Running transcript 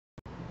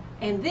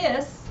And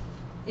this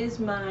is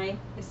my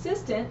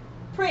assistant,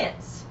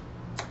 Prince.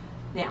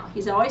 Now,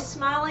 he's always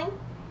smiling,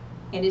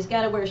 and he's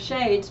got to wear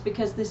shades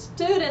because the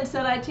students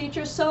that I teach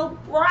are so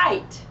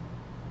bright.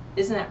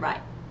 Isn't that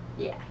right?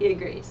 Yeah, he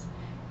agrees.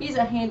 He's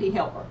a handy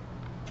helper.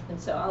 And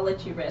so I'll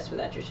let you rest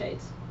without your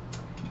shades.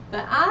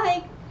 But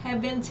I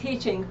have been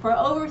teaching for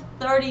over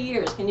 30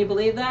 years. Can you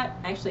believe that?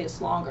 Actually,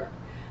 it's longer.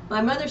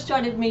 My mother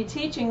started me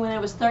teaching when I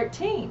was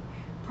 13.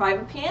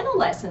 Private piano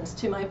lessons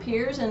to my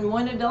peers and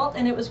one adult,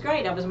 and it was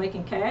great. I was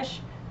making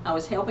cash. I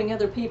was helping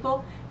other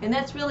people, and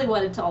that's really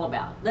what it's all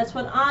about. That's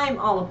what I'm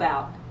all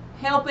about,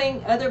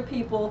 helping other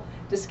people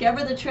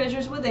discover the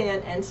treasures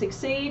within and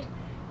succeed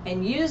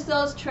and use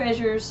those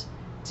treasures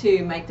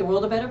to make the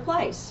world a better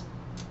place.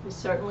 We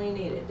certainly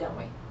need it, don't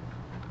we?